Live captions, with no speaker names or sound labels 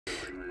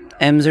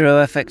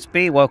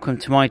M0FXB, welcome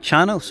to my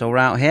channel. So we're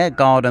out here,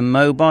 Garden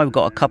Mobile. We've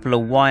got a couple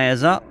of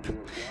wires up.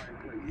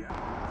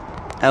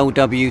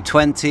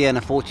 LW20 and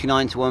a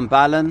 49-to-1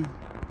 Ballon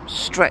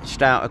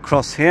stretched out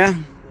across here.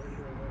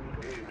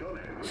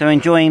 So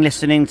enjoying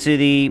listening to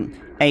the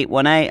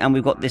 818, and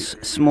we've got this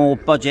small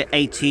budget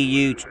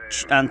ATU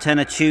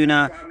antenna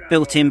tuner,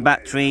 built-in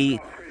battery,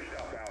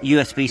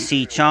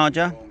 USB-C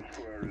charger.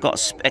 We've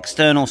got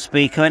external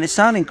speaker, and it's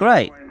sounding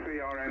great.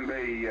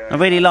 I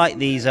really like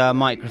these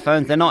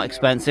microphones. They're not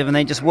expensive and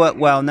they just work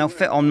well, and they'll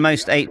fit on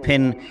most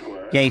 8-pin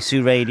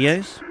Yaesu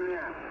radios.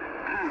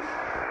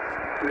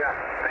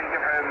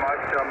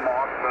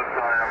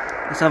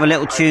 Let's have a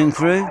little tune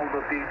through.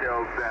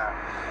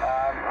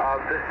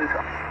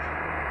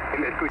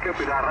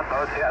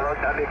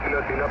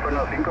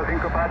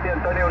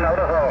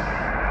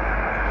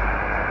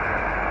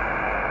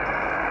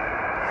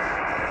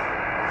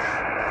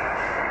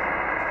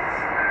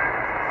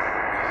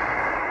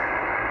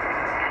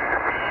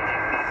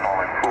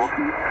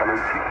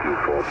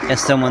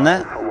 There's someone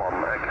there.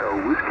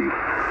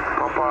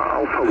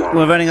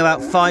 We're running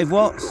about 5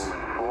 watts.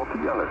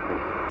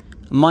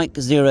 Mike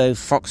 0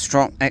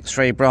 Foxtrot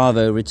X-Ray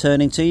Bravo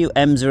returning to you,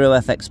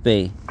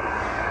 M0FXB.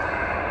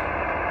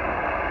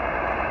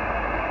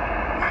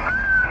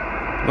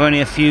 We're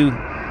only a few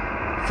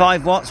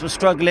 5 watts, we're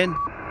struggling.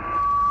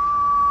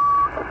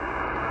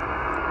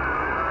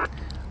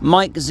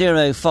 Mike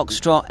 0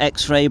 Foxtrot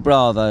X-Ray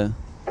Bravo.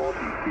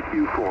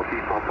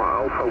 CQ40 Papa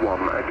Alpha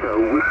 1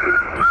 Echo Whiskey.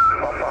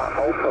 Papa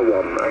Alpha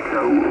 1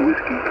 Echo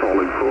Whiskey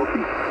calling 40.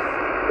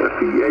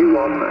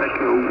 FT818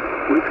 Echo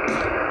Whiskey.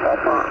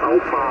 Papa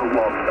Alpha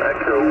 1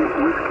 Echo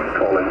Whiskey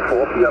calling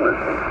 40.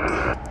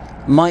 Alice.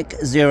 Mike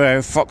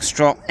 0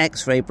 Foxtrot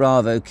X-Ray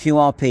Bravo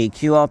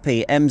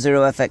QRP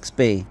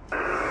M0FXB.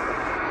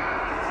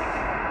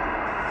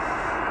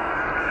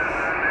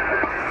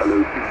 Hello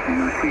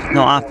CQ.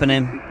 Not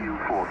happening.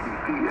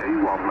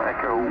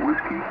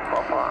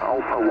 Papa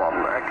Alpha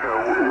 1 Echo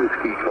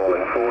Whiskey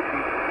calling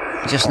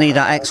 40. Just need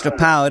that extra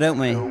power, don't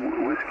we?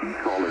 Whiskey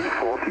calling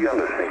 40.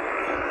 Alice.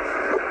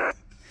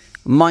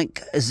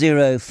 Mike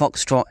 0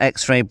 Foxtrot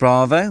X-Ray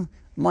Bravo.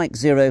 Mike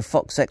 0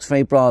 Fox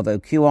X-Ray Bravo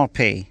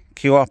QRP.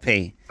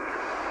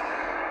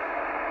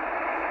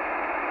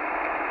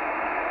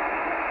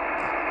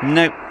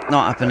 Nope,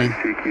 not happening.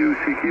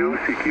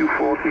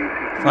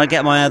 CQ40. If I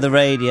get my other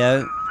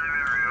radio.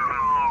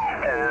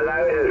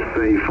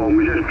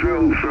 We just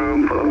drilled through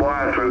and put the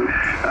wire through.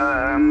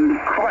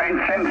 Quite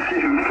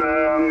intensive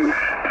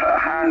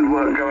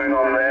handwork going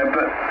on there,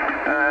 but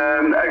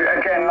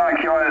again, like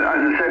as I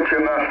said to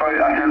him, I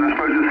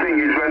suppose the thing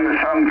is when the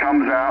sun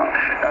comes out,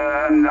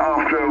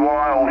 after a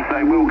while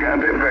they will get a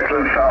bit brittle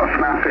and start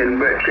snapping,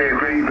 which he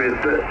agreed with.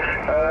 But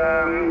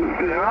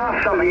there are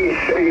something he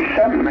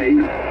sent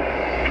me.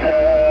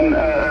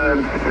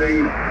 The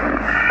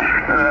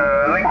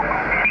link.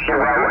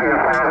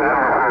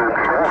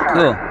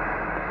 Cool.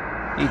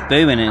 He's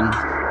booming in.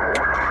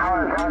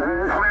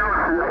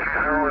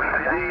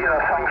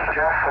 Thanks,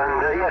 Jeff,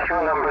 and yes,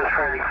 your number is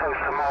fairly close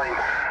to mine.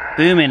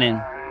 Booming in.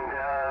 And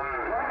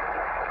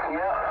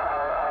yeah, I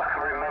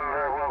can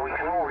remember, well, we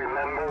can all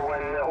remember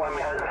when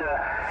we had, I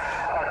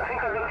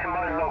think I looked in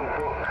my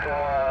logbook a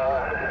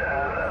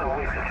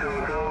week or two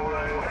ago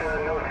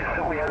and noticed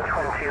that we had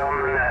 20 on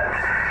the net.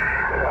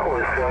 That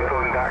was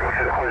going back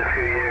quite a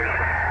few years.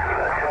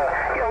 But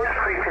yeah, it's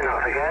creeping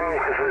up again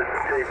because the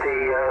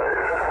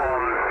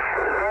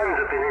bands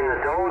have been in the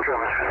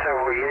doldrums for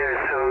several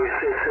years, so it's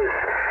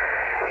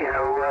you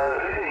know,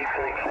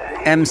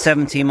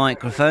 M70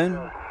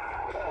 microphone.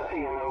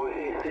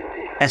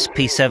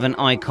 SP7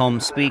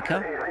 ICOM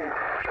speaker.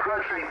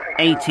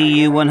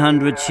 ATU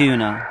 100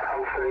 tuner.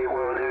 hopefully it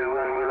will do,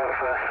 and we'll have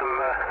some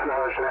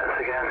large nets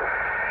again.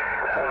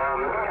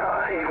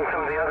 Even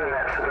some of the other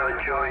nets that I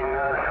join,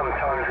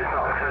 sometimes it's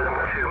not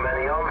too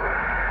many on.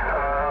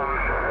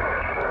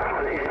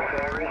 But it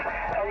varies.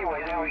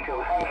 Anyway, there we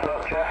go. Thanks a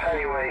lot, Jeff.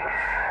 Anyway,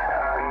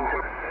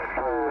 and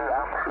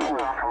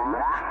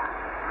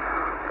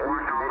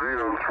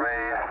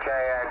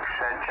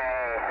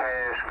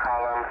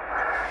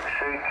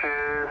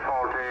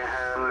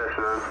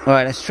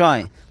Alright, let's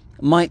try.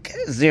 Mike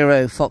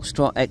 0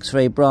 Foxtrot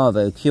X-Ray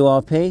Bravo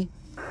QRP.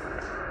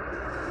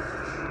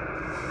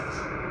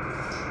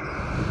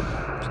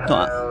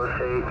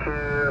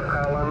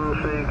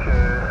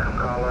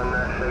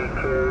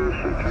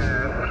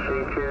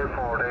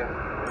 CQ40.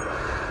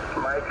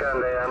 Mike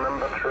and Air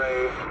number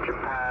 3,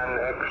 Japan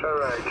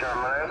X-Ray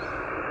Germany.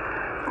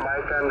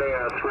 Mike and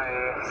Air 3,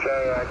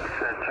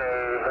 JXJ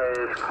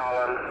Hayes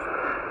Colin.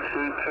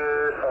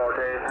 CQ40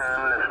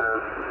 and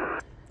listening.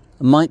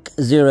 Mike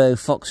 0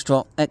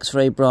 Foxtrot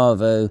X-Ray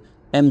Bravo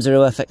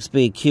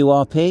M0FXB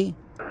QRP.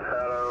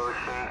 Hello,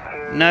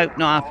 CQ. Nope,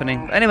 not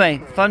happening.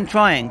 Anyway, fun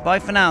trying. Bye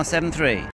for now, 7-3.